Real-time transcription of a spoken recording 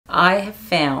I have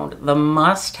found the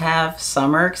must-have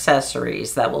summer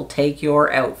accessories that will take your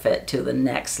outfit to the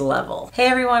next level. Hey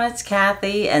everyone, it's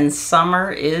Cathy, and summer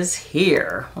is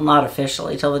here. Well, not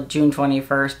officially till June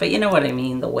 21st, but you know what I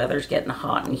mean. The weather's getting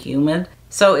hot and humid.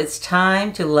 So it's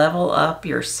time to level up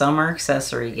your summer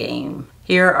accessory game.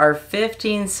 Here are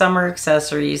 15 summer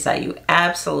accessories that you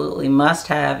absolutely must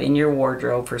have in your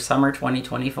wardrobe for summer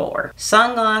 2024.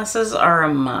 Sunglasses are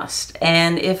a must,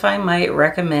 and if I might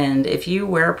recommend, if you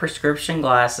wear prescription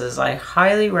glasses, I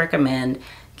highly recommend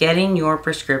getting your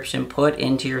prescription put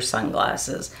into your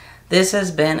sunglasses. This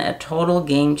has been a total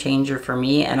game changer for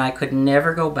me, and I could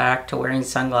never go back to wearing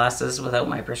sunglasses without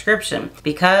my prescription.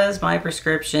 Because my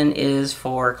prescription is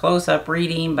for close-up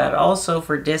reading, but also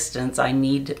for distance, I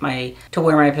need to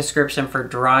wear my prescription for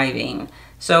driving.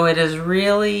 So it has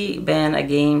really been a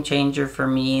game changer for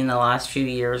me in the last few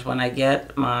years when I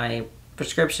get my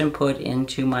prescription put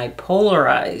into my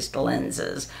polarized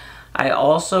lenses. I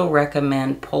also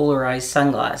recommend polarized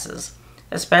sunglasses.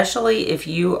 Especially if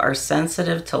you are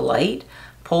sensitive to light,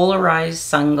 polarized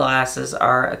sunglasses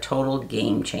are a total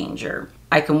game changer.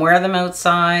 I can wear them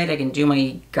outside, I can do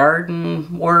my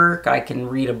garden work, I can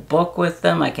read a book with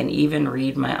them, I can even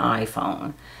read my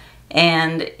iPhone.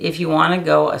 And if you want to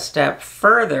go a step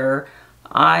further,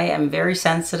 I am very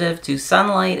sensitive to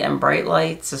sunlight and bright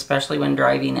lights, especially when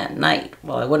driving at night.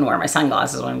 Well, I wouldn't wear my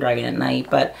sunglasses when I'm driving at night,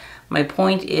 but my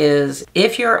point is,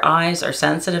 if your eyes are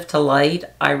sensitive to light,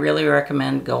 I really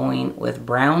recommend going with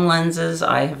brown lenses.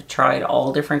 I have tried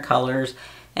all different colors,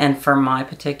 and for my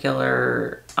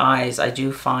particular eyes, I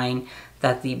do find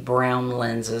that the brown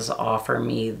lenses offer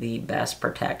me the best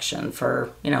protection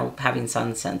for, you know, having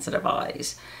sun-sensitive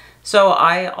eyes. So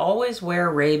I always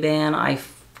wear Ray-Ban. I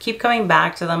keep coming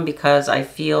back to them because I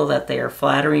feel that they are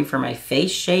flattering for my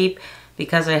face shape.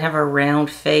 Because I have a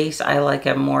round face, I like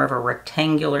a more of a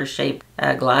rectangular shaped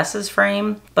glasses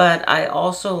frame. But I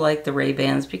also like the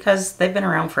Ray-Bans because they've been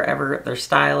around forever. They're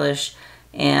stylish.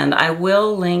 And I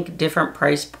will link different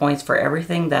price points for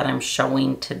everything that I'm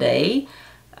showing today.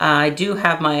 I do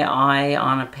have my eye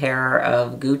on a pair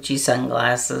of Gucci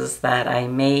sunglasses that I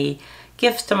may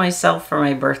gift to myself for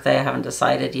my birthday. I haven't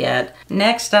decided yet.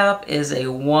 Next up is a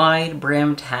wide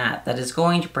brimmed hat that is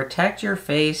going to protect your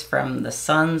face from the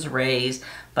sun's rays,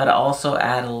 but also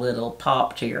add a little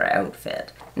pop to your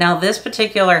outfit. Now this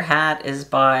particular hat is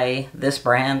by this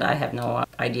brand. I have no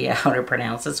idea how to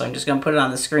pronounce it, so I'm just going to put it on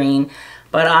the screen.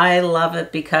 But I love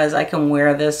it because I can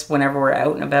wear this whenever we're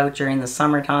out and about during the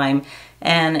summertime.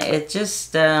 And it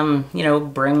just, you know,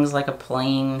 brings like a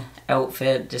plain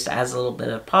outfit, just adds a little bit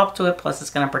of pop to it. Plus it's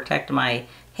going to protect my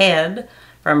head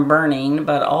from burning,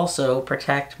 but also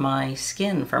protect my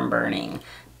skin from burning.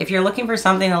 If you're looking for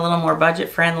something a little more budget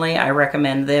friendly, I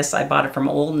recommend this. I bought it from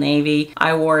Old Navy.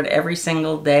 I wore it every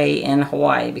single day in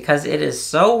Hawaii because it is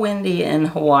so windy in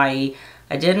Hawaii.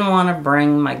 I didn't want to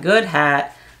bring my good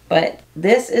hat, but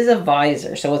this is a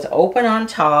visor. So it's open on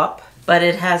top, but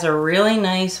it has a really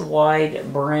nice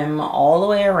wide brim all the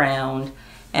way around,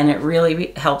 and it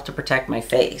really helped to protect my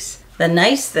face. The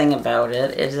nice thing about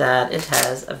it is that it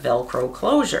has a Velcro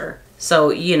closure. So,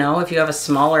 you know, if you have a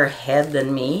smaller head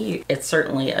than me, it's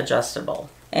certainly adjustable.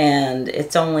 And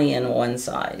it's only in one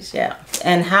size, yeah.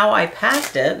 And how I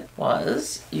packed it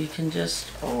was, you can just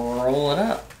roll it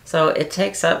up. So it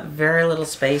takes up very little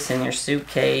space in your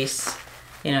suitcase.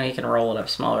 You know, you can roll it up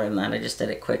smaller than that. I just did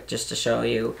it quick just to show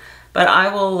you. But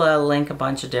I will link a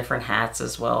bunch of different hats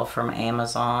as well from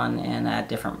Amazon and at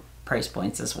different price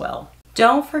points as well.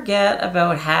 Don't forget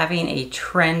about having a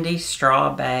trendy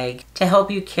straw bag to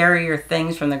help you carry your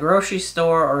things from the grocery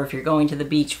store or if you're going to the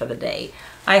beach for the day.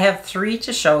 I have 3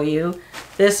 to show you.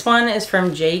 This one is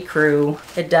from J. Crew.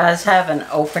 It does have an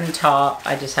open top.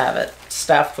 I just have it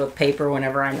stuffed with paper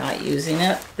whenever I'm not using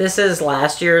it. This is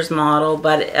last year's model,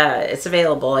 but it's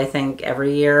available, I think,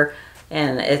 every year.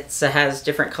 And it has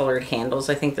different colored handles.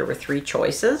 I think there were 3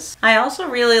 choices. I also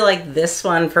really like this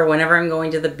one for whenever I'm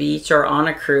going to the beach or on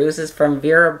a cruise. It's from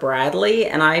Vera Bradley,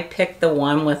 and I picked the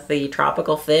one with the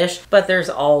tropical fish, but there's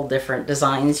all different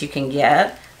designs you can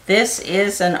get. This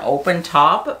is an open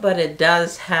top, but it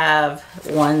does have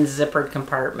one zippered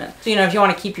compartment. So, you know, if you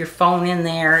want to keep your phone in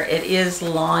there, it is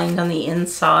lined on the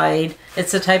inside.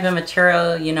 It's the type of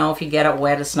material, you know, if you get it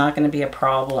wet, it's not going to be a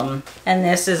problem. And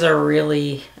this is a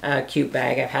really cute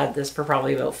bag. I've had this for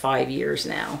probably about 5 years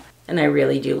now, and I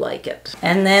really do like it.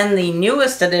 And then the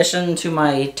newest addition to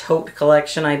my tote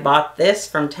collection, I bought this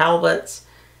from Talbot's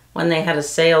when they had a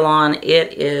sale on.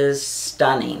 It is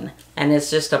stunning. And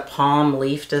it's just a palm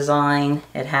leaf design.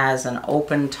 It has an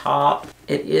open top.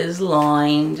 It is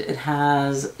lined. It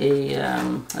has a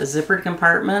zippered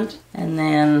compartment, and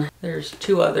then there's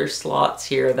 2 other slots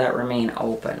here that remain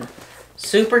open.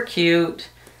 Super cute.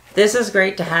 This is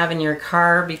great to have in your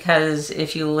car because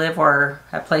if you live or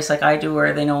a place like I do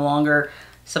where they no longer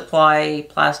supply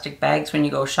plastic bags when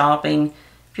you go shopping,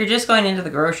 if you're just going into the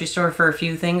grocery store for a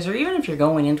few things, or even if you're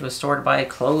going into a store to buy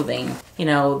clothing, you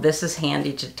know, this is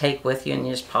handy to take with you and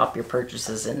you just pop your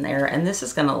purchases in there. And this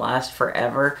is going to last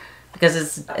forever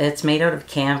because it's made out of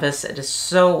canvas. It is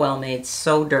so well made,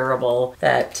 so durable,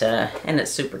 that and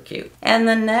it's super cute. And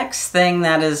the next thing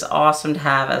that is awesome to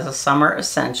have as a summer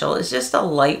essential is just a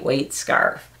lightweight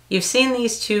scarf. You've seen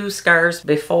these 2 scarves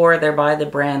before. They're by the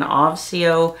brand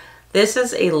Ovsio. This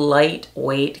is a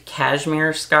lightweight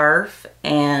cashmere scarf,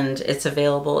 and it's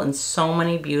available in so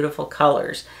many beautiful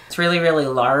colors. It's really, really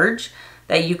large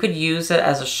that you could use it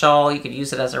as a shawl, you could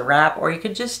use it as a wrap, or you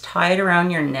could just tie it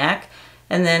around your neck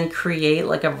and then create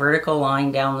like a vertical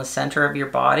line down the center of your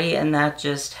body, and that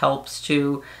just helps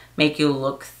to make you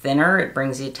look thinner. It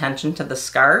brings the attention to the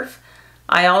scarf.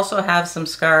 I also have some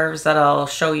scarves that I'll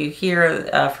show you here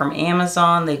from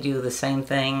Amazon. They do the same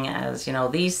thing as, you know,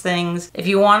 these things. If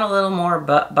you want a little more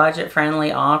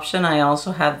budget-friendly option, I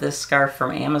also have this scarf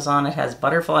from Amazon. It has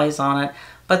butterflies on it,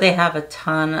 but they have a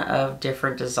ton of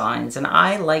different designs. And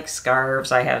I like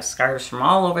scarves. I have scarves from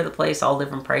all over the place, all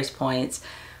different price points.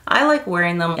 I like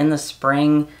wearing them in the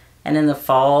spring and in the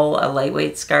fall, a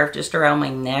lightweight scarf just around my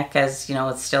neck, as, you know,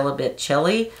 it's still a bit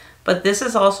chilly. But this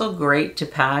is also great to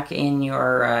pack in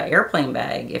your airplane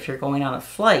bag if you're going on a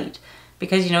flight,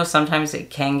 because, you know, sometimes it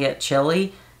can get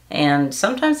chilly, and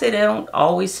sometimes they don't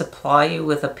always supply you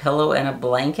with a pillow and a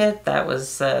blanket. That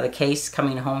was the case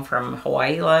coming home from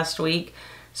Hawaii last week.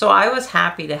 So I was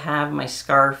happy to have my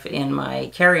scarf in my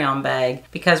carry-on bag,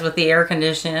 because with the air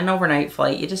conditioning and overnight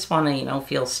flight, you just want to, you know,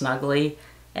 feel snugly.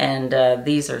 And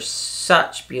these are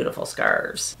such beautiful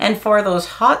scarves. And for those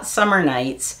hot summer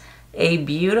nights, a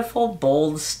beautiful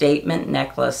bold statement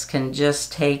necklace can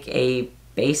just take a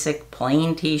basic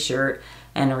plain t-shirt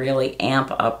and really amp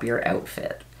up your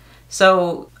outfit.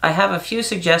 So I have a few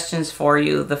suggestions for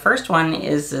you. The first one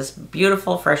is this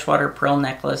beautiful freshwater pearl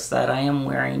necklace that I am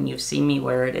wearing. You've seen me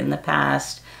wear it in the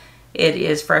past. It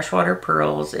is freshwater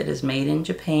pearls. It is made in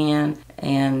Japan,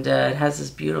 and it has this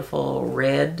beautiful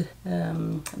red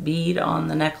bead on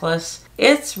the necklace.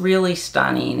 It's really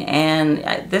stunning,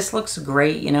 and this looks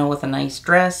great, you know, with a nice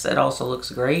dress. It also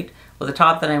looks great with the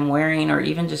top that I'm wearing, or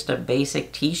even just a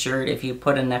basic t-shirt. If you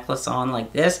put a necklace on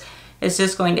like this, it's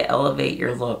just going to elevate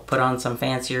your look. Put on some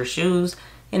fancier shoes,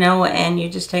 you know, and you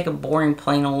just take a boring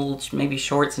plain old maybe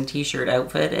shorts and t-shirt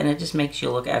outfit, and it just makes you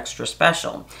look extra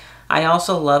special. I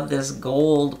also love this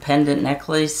gold pendant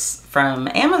necklace from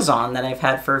Amazon that I've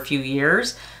had for a few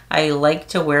years. I like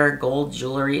to wear gold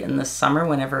jewelry in the summer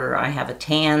whenever I have a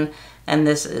tan, and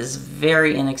this is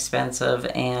very inexpensive,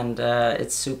 and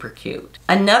it's super cute.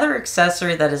 Another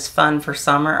accessory that is fun for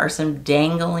summer are some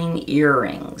dangling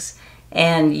earrings.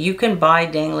 And you can buy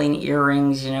dangling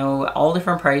earrings, you know, all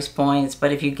different price points,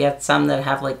 but if you get some that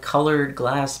have like colored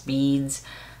glass beads,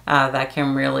 that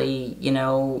can really, you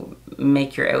know,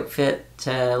 make your outfit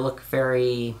look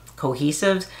very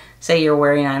cohesive. Say you're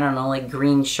wearing, I don't know, like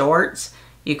green shorts,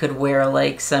 you could wear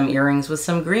like some earrings with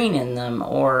some green in them.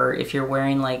 Or if you're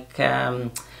wearing like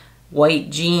white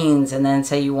jeans, and then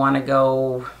say you want to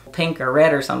go pink or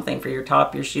red or something for your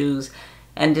top, your shoes,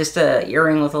 and just a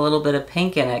earring with a little bit of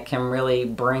pink in it can really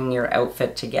bring your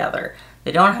outfit together.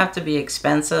 They don't have to be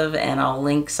expensive, and I'll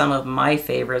link some of my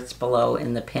favorites below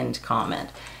in the pinned comment.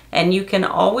 And you can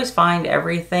always find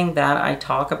everything that I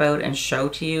talk about and show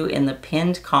to you in the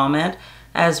pinned comment,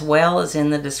 as well as in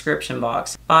the description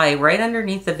box. Right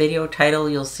underneath the video title,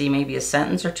 you'll see maybe a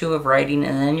sentence or two of writing,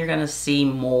 and then you're going to see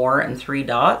more and 3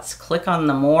 dots. Click on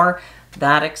the more.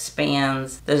 That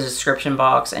expands the description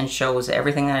box and shows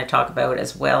everything that I talk about,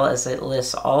 as well as it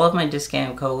lists all of my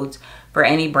discount codes for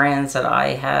any brands that I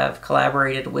have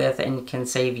collaborated with and can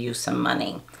save you some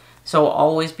money. So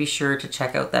always be sure to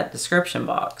check out that description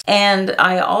box. And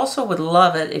I also would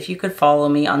love it if you could follow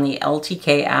me on the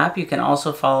LTK app. You can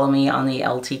also follow me on the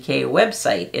LTK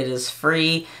website. It is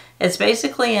free. It's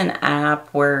basically an app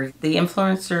where the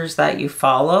influencers that you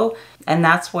follow, and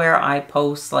that's where I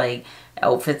post like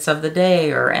outfits of the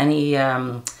day or any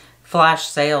flash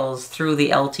sales through the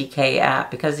LTK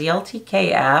app, because the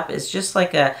LTK app is just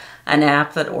like an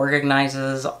app that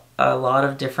organizes a lot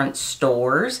of different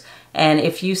stores. And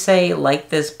if you say like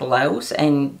this blouse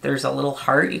and there's a little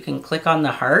heart, you can click on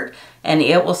the heart and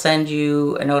it will send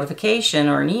you a notification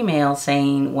or an email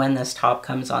saying when this top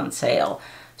comes on sale.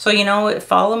 So, you know,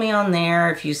 follow me on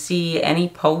there. If you see any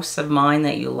posts of mine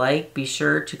that you like, be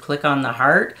sure to click on the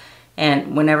heart.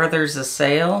 And whenever there's a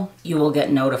sale, you will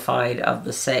get notified of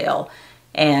the sale.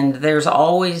 And there's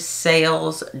always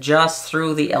sales just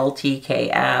through the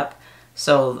LTK app.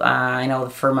 So I know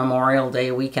for Memorial Day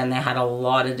weekend, they had a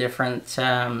lot of different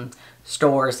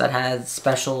stores that had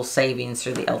special savings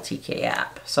through the LTK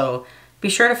app. So be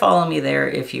sure to follow me there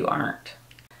if you aren't.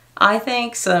 I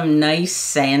think some nice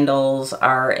sandals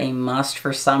are a must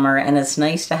for summer, and it's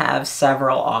nice to have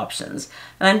several options.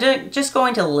 And I'm just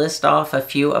going to list off a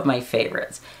few of my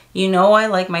favorites. You know I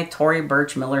like my Tory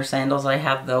Burch Miller sandals. I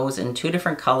have those in 2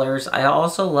 different colors. I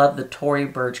also love the Tory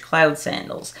Burch Cloud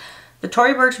sandals. The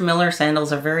Tory Burch Miller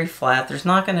sandals are very flat. There's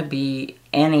not going to be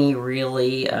any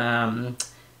really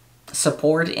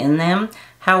support in them.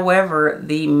 However,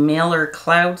 the Miller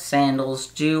Cloud sandals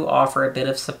do offer a bit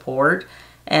of support,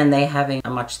 and they have a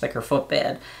much thicker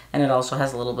footbed, and it also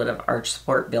has a little bit of arch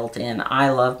support built in. I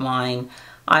love mine.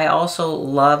 I also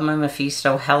love my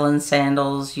Mephisto Helen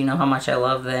sandals. You know how much I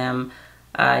love them.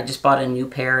 I just bought a new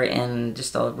pair in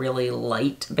just a really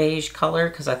light beige color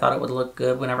because I thought it would look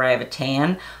good whenever I have a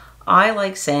tan. I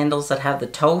like sandals that have the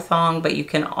toe thong, but you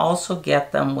can also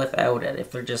get them without it.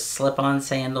 If they're just slip-on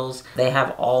sandals, they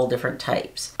have all different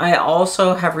types. I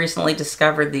also have recently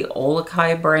discovered the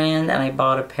Olokai brand, and I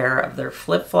bought a pair of their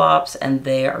flip-flops, and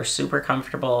they are super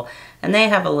comfortable, and they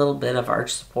have a little bit of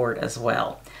arch support as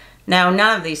well. Now,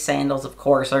 none of these sandals, of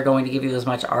course, are going to give you as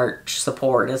much arch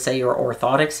support as, say, your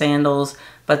orthotic sandals,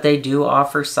 but they do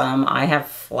offer some. I have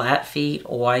flat feet,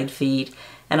 wide feet,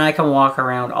 and I can walk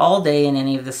around all day in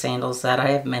any of the sandals that I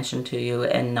have mentioned to you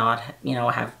and not, you know,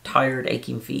 have tired,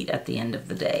 aching feet at the end of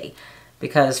the day.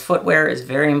 Because footwear is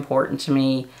very important to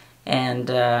me, and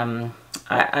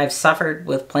I've suffered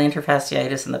with plantar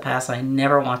fasciitis in the past. I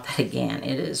never want that again.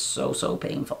 It is so, so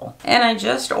painful. And I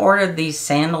just ordered these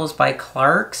sandals by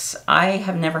Clark's. I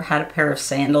have never had a pair of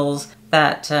sandals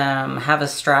that have a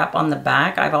strap on the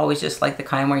back. I've always just liked the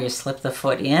kind where you slip the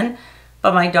foot in.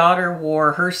 But my daughter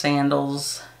wore her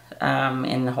sandals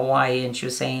in Hawaii, and she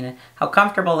was saying how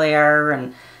comfortable they are,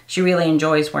 and she really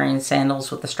enjoys wearing sandals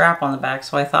with the strap on the back.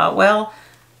 So I thought, well,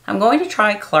 I'm going to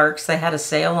try Clark's. They had a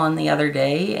sale on the other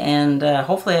day, and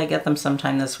hopefully I get them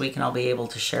sometime this week and I'll be able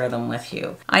to share them with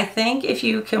you. I think if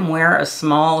you can wear a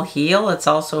small heel, it's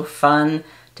also fun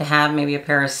to have maybe a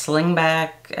pair of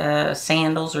slingback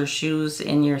sandals or shoes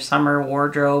in your summer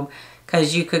wardrobe.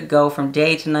 Because you could go from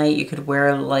day to night. You could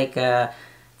wear like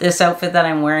this outfit that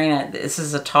I'm wearing. This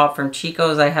is a top from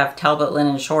Chico's. I have Talbot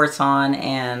linen shorts on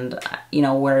and, you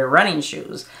know, wear running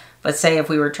shoes. But say if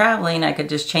we were traveling, I could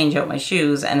just change out my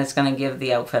shoes and it's going to give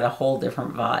the outfit a whole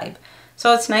different vibe.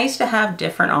 So it's nice to have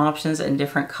different options and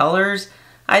different colors.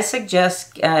 I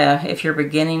suggest if you're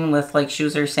beginning with like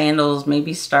shoes or sandals,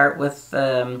 maybe start with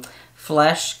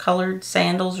flesh colored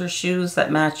sandals or shoes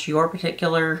that match your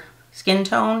particular skin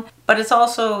tone. But it's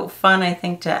also fun, I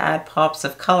think, to add pops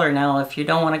of color. Now, if you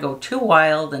don't want to go too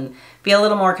wild and be a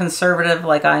little more conservative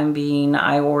like I'm being,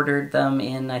 I ordered them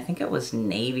in, I think it was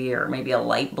navy or maybe a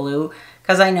light blue,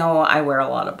 because I know I wear a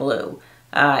lot of blue.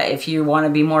 If you want to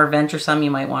be more venturesome,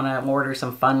 you might want to order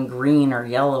some fun green or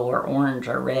yellow or orange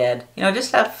or red. You know,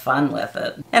 just have fun with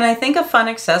it. And I think a fun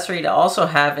accessory to also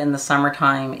have in the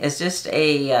summertime is just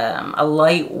a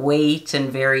lightweight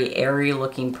and very airy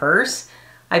looking purse.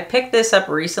 I picked this up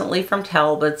recently from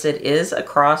Talbot's. It is a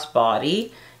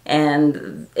crossbody,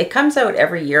 and it comes out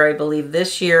every year, I believe.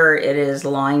 This year it is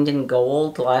lined in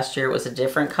gold. Last year it was a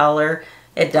different color.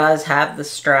 It does have the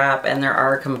strap, and there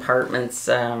are compartments,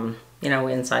 you know,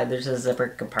 inside. There's a zipper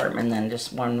compartment, and then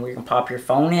just one where you can pop your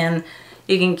phone in.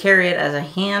 You can carry it as a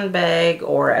handbag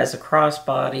or as a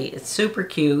crossbody. It's super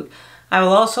cute. I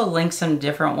will also link some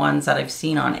different ones that I've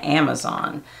seen on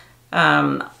Amazon.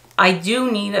 I do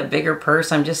need a bigger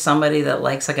purse. I'm just somebody that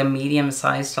likes like a medium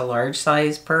size to large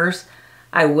size purse.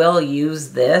 I will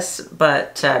use this,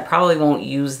 but I probably won't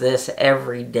use this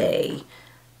every day.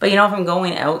 But you know, if I'm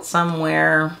going out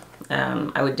somewhere,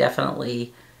 I would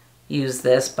definitely use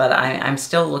this. But I'm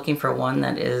still looking for one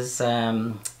that is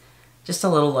just a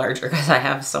little larger, because I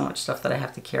have so much stuff that I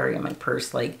have to carry in my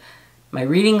purse, like my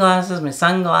reading glasses, my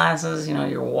sunglasses, you know,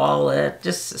 your wallet,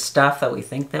 just stuff that we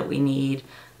think that we need.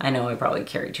 I know I probably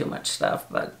carry too much stuff,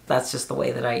 but that's just the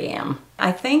way that I am.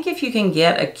 I think if you can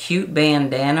get a cute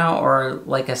bandana or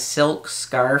like a silk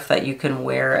scarf that you can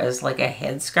wear as like a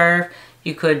headscarf,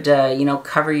 you could, you know,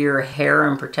 cover your hair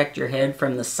and protect your head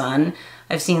from the sun.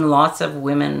 I've seen lots of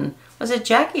women, was it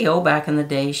Jackie O back in the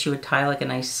day? She would tie like a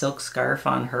nice silk scarf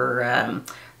on her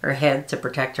head to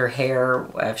protect her hair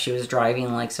if she was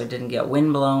driving, like so it didn't get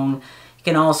windblown.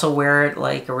 You can also wear it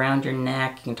like around your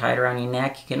neck. You can tie it around your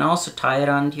neck. You can also tie it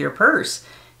onto your purse.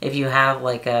 If you have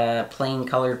like a plain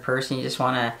colored purse and you just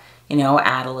want to, you know,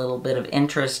 add a little bit of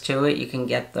interest to it, you can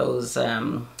get those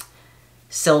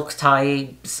silk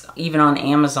ties, even on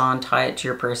Amazon, tie it to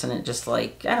your purse, and it just,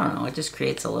 like, I don't know, it just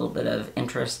creates a little bit of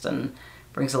interest and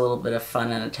brings a little bit of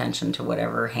fun and attention to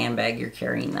whatever handbag you're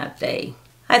carrying that day.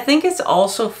 I think it's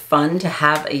also fun to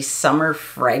have a summer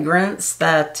fragrance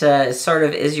that sort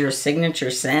of is your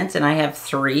signature scent, and I have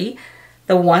 3.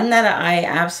 The one that I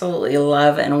absolutely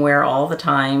love and wear all the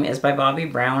time is by Bobbi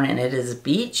Brown, and it is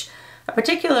Beach. I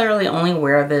particularly only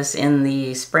wear this in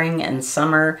the spring and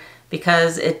summer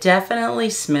because it definitely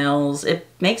smells, it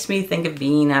makes me think of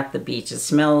being at the beach. It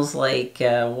smells like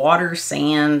water,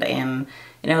 sand, and,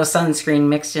 you know, sunscreen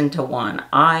mixed into one.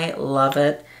 I love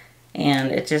it,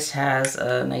 and it just has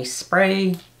a nice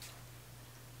spray.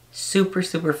 Super,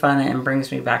 super fun, and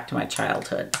brings me back to my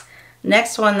childhood.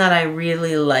 Next one that I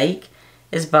really like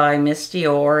is by Miss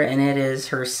Dior, and it is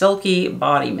her Silky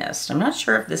Body Mist. I'm not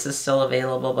sure if this is still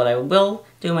available, but I will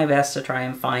do my best to try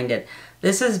and find it.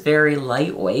 This is very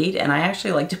lightweight, and I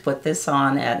actually like to put this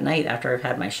on at night after I've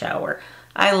had my shower.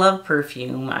 I love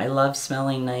perfume, I love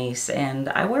smelling nice, and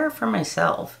I wear it for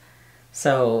myself.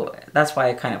 So that's why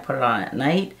I kind of put it on at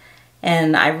night.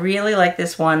 And I really like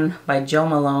this one by Jo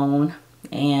Malone,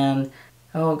 and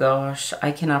oh gosh,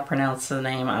 I cannot pronounce the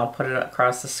name. I'll put it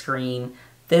across the screen.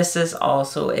 This is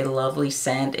also a lovely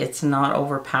scent. It's not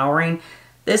overpowering.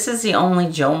 This is the only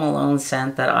Jo Malone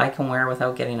scent that I can wear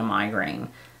without getting a migraine.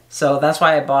 So that's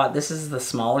why I bought, this is the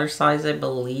smaller size, I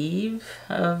believe,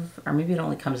 of, or maybe it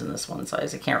only comes in this one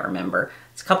size, I can't remember.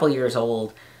 It's a couple years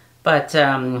old. But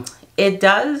it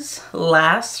does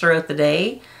last throughout the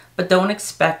day, but don't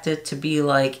expect it to be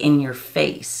like in your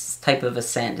face type of a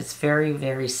scent. It's very,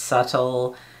 very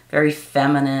subtle, very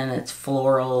feminine, it's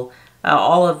floral.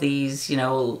 All of these, you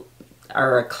know,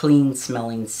 are a clean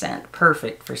smelling scent,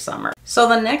 perfect for summer. So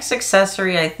the next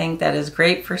accessory I think that is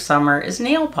great for summer is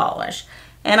nail polish.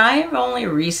 And I have only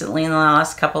recently in the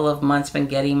last couple of months been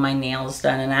getting my nails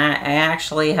done, and I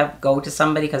actually have go to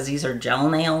somebody because these are gel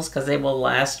nails because they will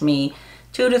last me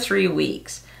 2 to 3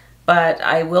 weeks. But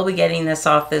I will be getting this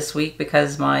off this week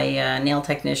because my nail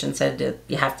technician said that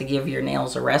you have to give your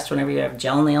nails a rest whenever you have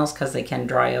gel nails because they can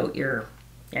dry out your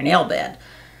nail bed.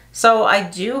 So I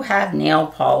do have nail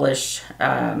polish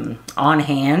on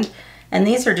hand, and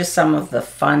these are just some of the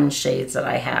fun shades that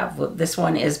I have. This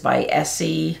one is by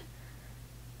Essie.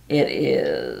 It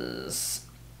is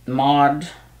Mod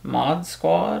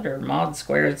Squad or Mod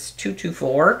Square. It's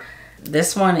 224.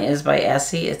 This one is by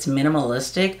Essie. It's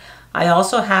minimalistic. I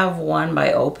also have one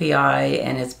by OPI,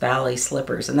 and it's Ballet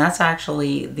Slippers, and that's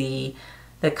actually the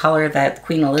color that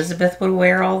Queen Elizabeth would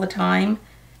wear all the time.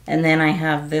 And then I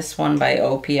have this one by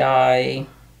OPI.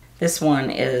 This one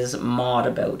is Mod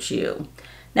About You.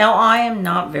 Now, I am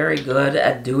not very good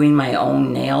at doing my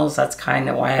own nails. That's kind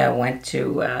of why I went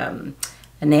to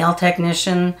a nail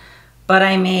technician. But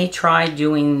I may try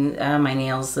doing my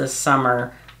nails this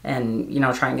summer and, you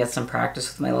know, try and get some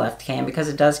practice with my left hand, because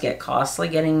it does get costly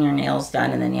getting your nails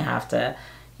done, and then you have to,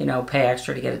 you know, pay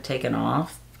extra to get it taken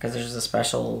off because there's a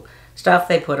special stuff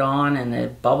they put on and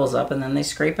it bubbles up and then they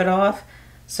scrape it off.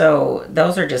 So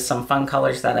those are just some fun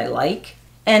colors that I like.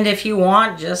 And if you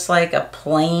want just like a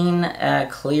plain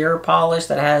clear polish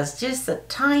that has just the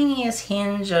tiniest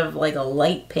hinge of like a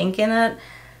light pink in it,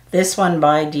 this one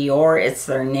by Dior, it's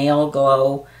their Nail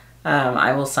Glow.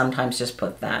 I will sometimes just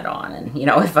put that on, and you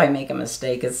know, if I make a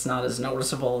mistake, it's not as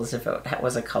noticeable as if it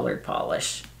was a colored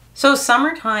polish. So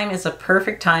summertime is a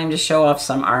perfect time to show off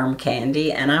some arm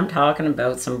candy, and I'm talking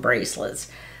about some bracelets.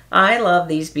 I love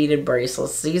these beaded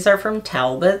bracelets. These are from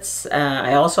Talbot's.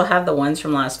 I also have the ones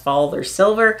from last fall. They're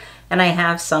silver, and I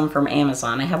have some from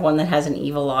Amazon. I have one that has an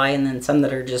evil eye and then some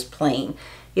that are just plain.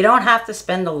 You don't have to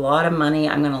spend a lot of money.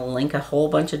 I'm going to link a whole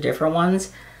bunch of different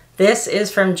ones. This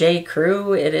is from J.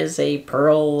 Crew. It is a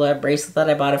pearl bracelet that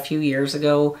I bought a few years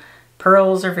ago.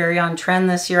 Pearls are very on trend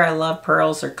this year. I love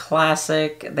pearls. They're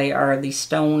classic. They are the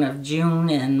stone of June,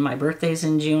 and my birthday's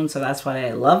in June, so that's why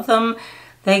I love them.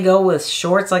 They go with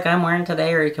shorts like I'm wearing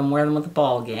today, or you can wear them with a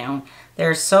ball gown.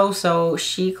 They're so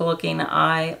chic looking.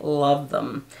 I love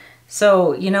them.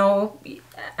 So, you know,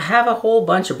 have a whole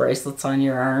bunch of bracelets on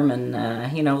your arm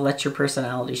and, you know, let your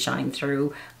personality shine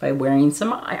through by wearing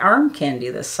some arm candy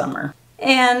this summer.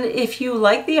 And if you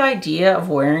like the idea of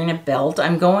wearing a belt,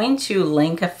 I'm going to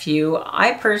link a few.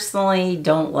 I personally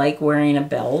don't like wearing a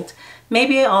belt.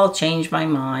 Maybe I'll change my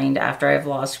mind after I've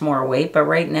lost more weight, but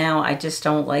right now I just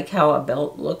don't like how a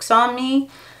belt looks on me.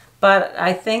 But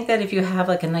I think that if you have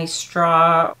like a nice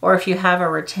straw, or if you have a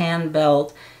rattan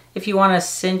belt, If you want to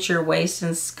cinch your waist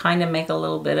and kind of make a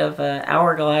little bit of an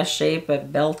hourglass shape, a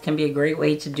belt can be a great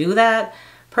way to do that.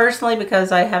 Personally,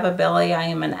 because I have a belly, I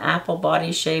am an apple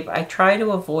body shape, I try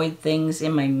to avoid things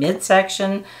in my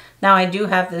midsection. Now I do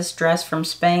have this dress from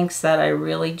Spanx that I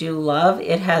really do love.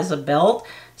 It has a belt.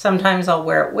 Sometimes I'll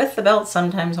wear it with the belt,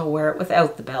 sometimes I'll wear it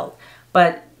without the belt.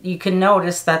 But you can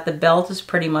notice that the belt is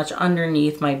pretty much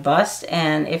underneath my bust,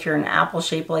 and if you're an apple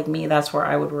shape like me, that's where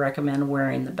I would recommend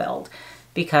wearing the belt.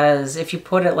 Because if you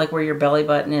put it like where your belly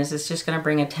button is, it's just going to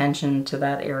bring attention to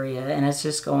that area and it's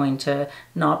just going to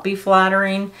not be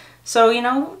flattering. So, you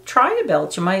know, try a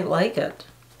belt. You might like it.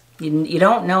 You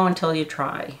don't know until you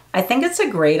try. I think it's a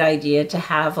great idea to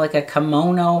have like a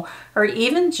kimono or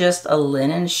even just a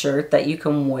linen shirt that you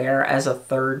can wear as a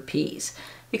third piece.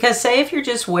 Because say if you're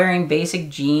just wearing basic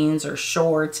jeans or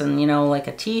shorts and, you know, like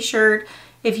a t-shirt,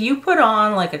 if you put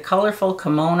on like a colorful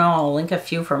kimono, I'll link a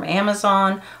few from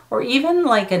Amazon, or even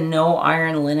like a no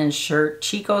iron linen shirt.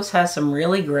 Chico's has some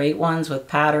really great ones with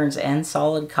patterns and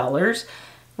solid colors.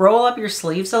 Roll up your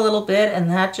sleeves a little bit and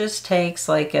that just takes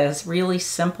like a really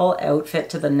simple outfit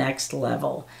to the next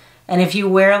level. And if you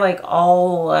wear like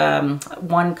all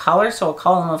one color, so a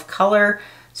column of color,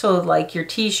 so like your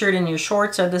t-shirt and your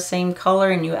shorts are the same color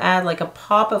and you add like a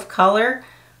pop of color,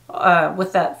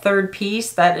 with that third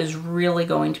piece, that is really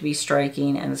going to be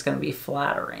striking and it's going to be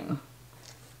flattering.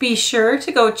 Be sure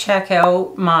to go check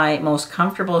out my most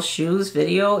comfortable shoes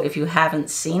video if you haven't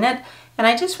seen it. And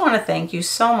I just want to thank you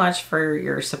so much for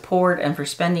your support and for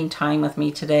spending time with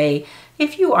me today.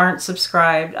 If you aren't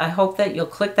subscribed, I hope that you'll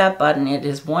click that button. It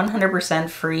is 100%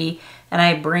 free and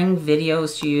I bring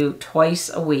videos to you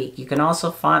twice a week. You can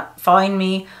also find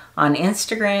me on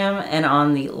Instagram and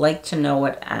on the Like to Know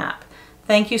It app.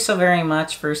 Thank you so very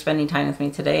much for spending time with me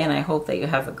today, and I hope that you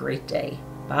have a great day.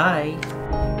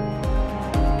 Bye.